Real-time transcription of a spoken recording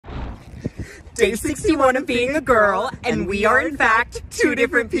day 61 of being a girl, and we are in fact two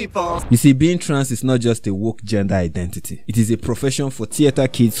different people. You see, being trans is not just a woke gender identity. It is a profession for theater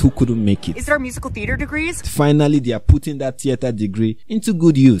kids who couldn't make it. Is there musical theater degrees? Finally, they are putting that theater degree into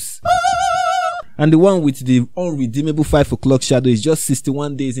good use. And the one with the unredeemable 5 o'clock shadow is just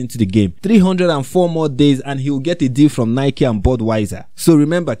 61 days into the game. 304 more days and he will get a deal from Nike and Budweiser. So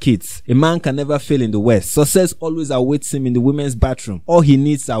remember kids, a man can never fail in the West. Success always awaits him in the women's bathroom. All he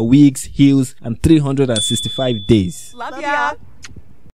needs are wigs, heels, and 365 days. Love ya!